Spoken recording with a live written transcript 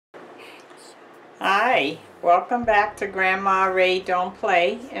Hi, welcome back to Grandma Ray Don't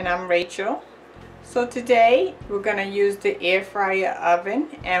Play, and I'm Rachel. So today we're going to use the air fryer oven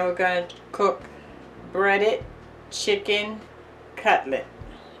and we're going to cook breaded chicken cutlet.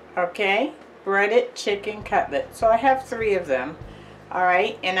 Okay, breaded chicken cutlet. So I have 3 of them.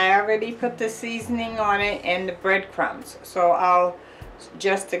 Alright, and I already put the seasoning on it and the breadcrumbs. So I'll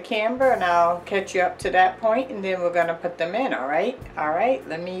adjust the camera and I'll catch you up to that point, and then we're going to put them in. Alright,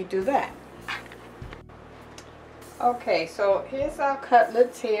 let me do that. Okay, so here's our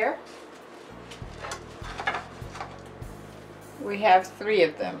cutlets here. We have 3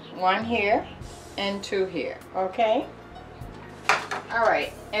 of them. 1 here and 2 here. Okay?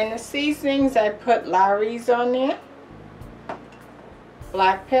 Alright, and the seasonings, I put Lawry's on there,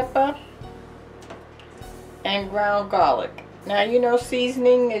 black pepper, and ground garlic. Now, you know,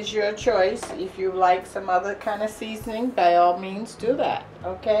 seasoning is your choice. If you like some other kind of seasoning, by all means do that.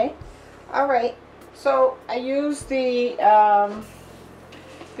 Okay? Alright. So I use the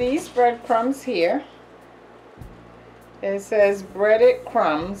these breadcrumbs here. It says breaded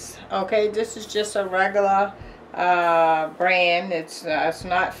crumbs. Okay, this is just a regular brand. It's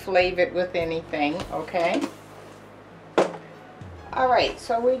not flavored with anything. Okay. All right.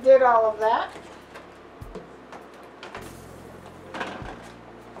 So we did all of that.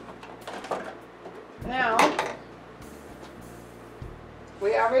 Now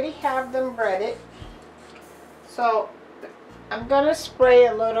we already have them breaded. So I'm going to spray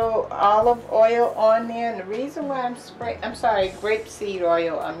a little olive oil on there, and the reason why grapeseed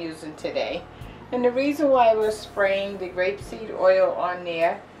oil I'm using today. And the reason why we're spraying the grapeseed oil on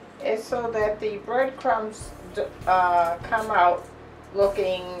there is so that the breadcrumbs come out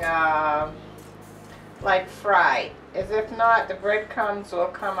looking like fried. As if not, the breadcrumbs will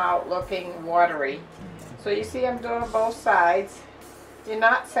come out looking watery. So you see I'm doing both sides. You're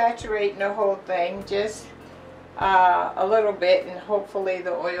not saturating the whole thing, just a little bit, and hopefully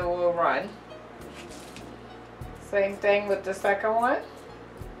the oil will run. Same thing with the second one.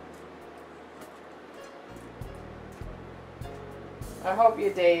 I hope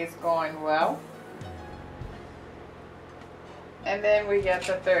your day is going well. And then we get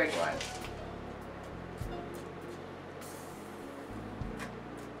the third one.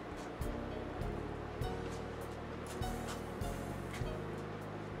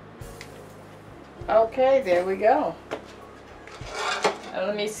 Okay, there we go. Now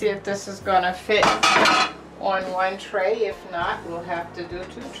let me see if this is going to fit on one tray. If not, we'll have to do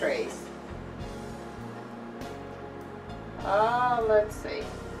 2 trays. Let's see.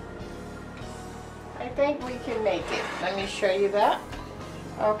 I think we can make it. Let me show you that.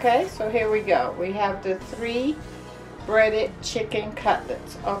 Okay, so here we go. We have the 3 breaded chicken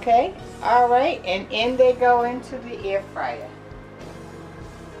cutlets. Okay, all right, and in they go into the air fryer.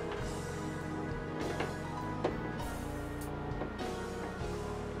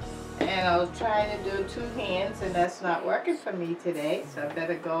 And I was trying to do 2 hands, and that's not working for me today, so I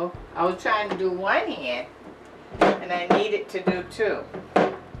better go. I was trying to do 1 hand, and I needed to do 2.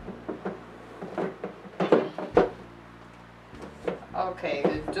 Okay,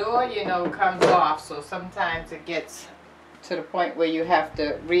 the door, you know, comes off, so sometimes it gets to the point where you have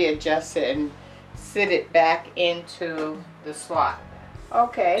to readjust it and sit it back into the slot.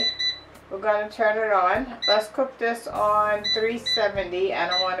 Okay. We're going to turn it on. Let's cook this on 370. I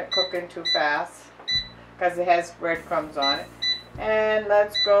don't want it cooking too fast because it has breadcrumbs on it. And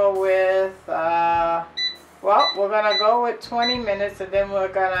let's go with, well, we're going to go with 20 minutes, and then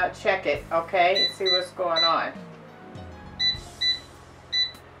we're going to check it, okay, and see what's going on.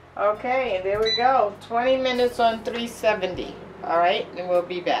 Okay, and there we go. 20 minutes on 370. All right, and we'll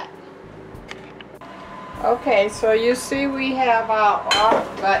be back. Okay, so you see we have our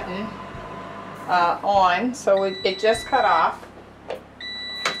off button on, so it just cut off.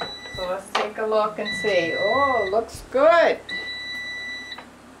 So let's take a look and see. Oh, looks good.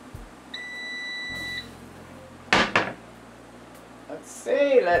 Let's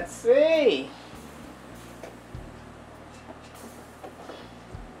see.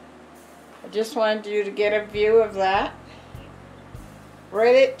 I just wanted you to get a view of that.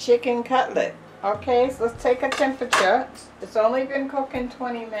 Breaded chicken cutlet. Okay, so let's take a temperature. It's only been cooking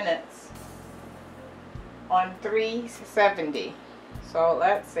 20 minutes. On 370. So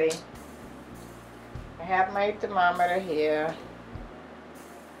let's see. I have my thermometer here.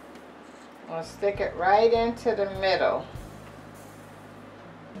 I'm going to stick it right into the middle.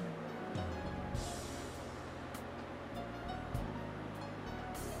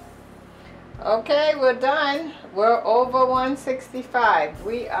 Okay, we're done. We're over 165.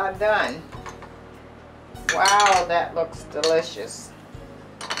 We are done. Wow, that looks delicious.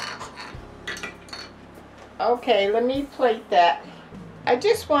 Okay, let me plate that. I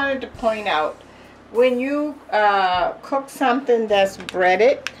just wanted to point out, when you cook something that's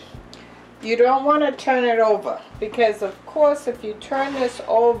breaded, you don't want to turn it over, because of course if you turn this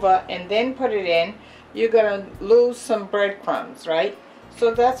over and then put it in, you're going to lose some breadcrumbs, right?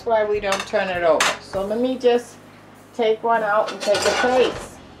 So that's why we don't turn it over. So let me just take one out and take a taste.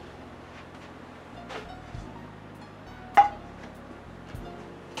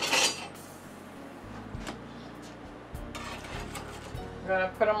 I'm going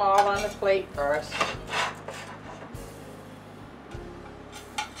to put them all on the plate first.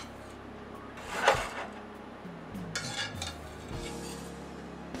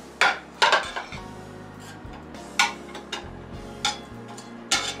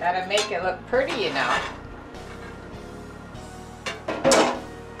 Gotta make it look pretty, you know.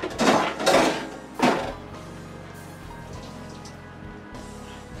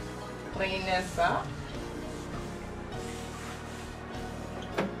 Clean this up.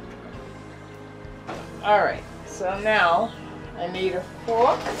 Alright, so now I need a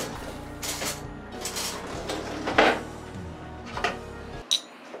fork.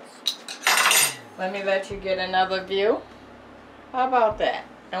 Let me let you get another view. How about that?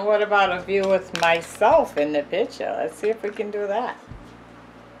 And what about a view with myself in the picture? Let's see if we can do that.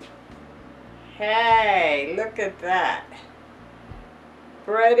 Hey, look at that.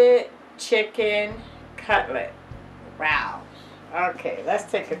 Breaded chicken cutlet. Wow. Okay,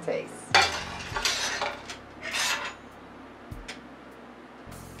 let's take a taste.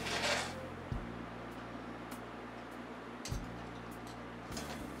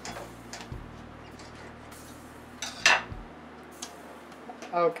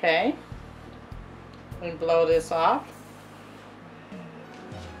 Okay, and blow this off.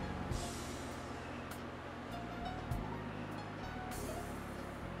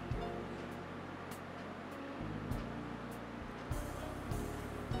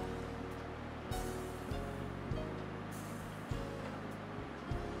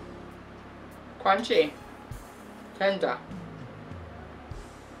 Crunchy, tender.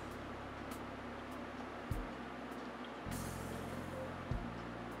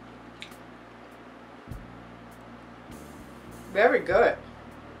 Very good.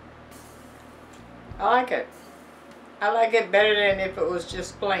 I like it. I like it better than if it was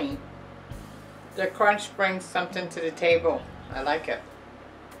just plain. The crunch brings something to the table. I like it.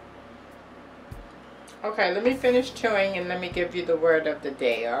 Okay, let me finish chewing and let me give you the word of the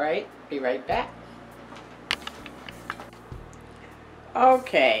day, alright? Be right back.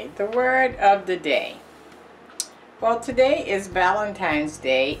 Okay, the word of the day. Well, today is Valentine's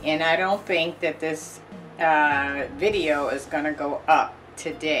Day, and I don't think that this video is going to go up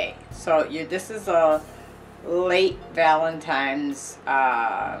today. So this is a late Valentine's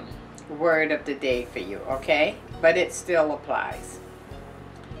word of the day for you, okay? But it still applies.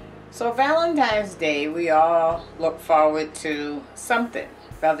 So Valentine's Day, we all look forward to something,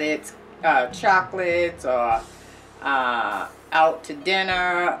 whether it's chocolates or out to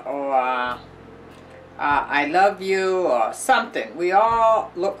dinner or I love you or something. We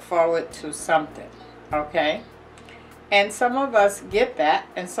all look forward to something, okay? And some of us get that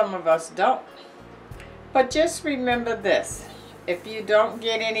and some of us don't. But just remember this, if you don't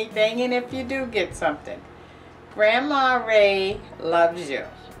get anything and if you do get something, Grandma Ray loves you.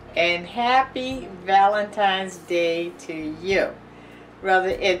 And happy Valentine's Day to you. Whether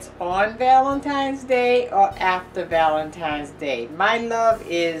it's on Valentine's Day or after Valentine's Day. My love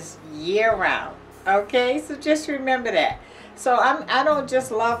is year-round. Okay, so just remember that. So I don't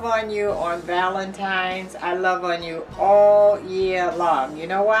just love on you on Valentine's. I love on you all year long. You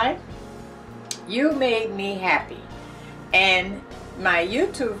know why? You made me happy. And my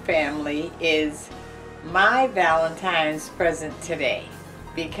YouTube family is my Valentine's present today.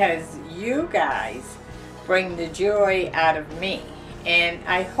 Because you guys bring the joy out of me. And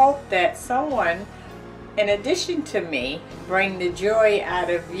I hope that someone, in addition to me, bring the joy out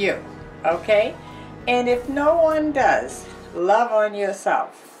of you. Okay? And if no one does, love on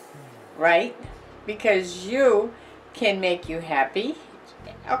yourself. Right? Because you can make you happy.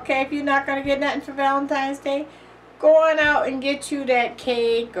 Okay, if you're not going to get nothing for Valentine's Day, go on out and get you that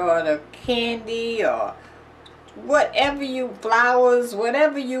cake or the candy or whatever you, flowers,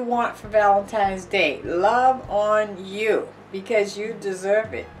 whatever you want for Valentine's Day. Love on you because you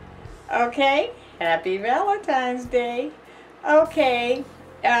deserve it. Okay? Happy Valentine's Day. Okay.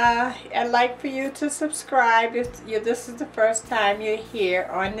 I'd like for you to subscribe if this is the first time you're here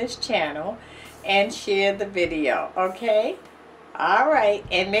on this channel, and share the video. Okay? Alright.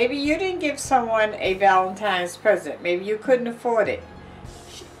 And maybe you didn't give someone a Valentine's present. Maybe you couldn't afford it.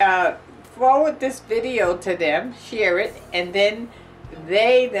 forward this video to them, share it, and then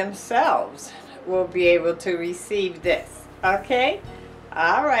they themselves will be able to receive this. Okay?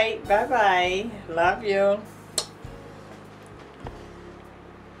 All right. Bye-bye. Love you.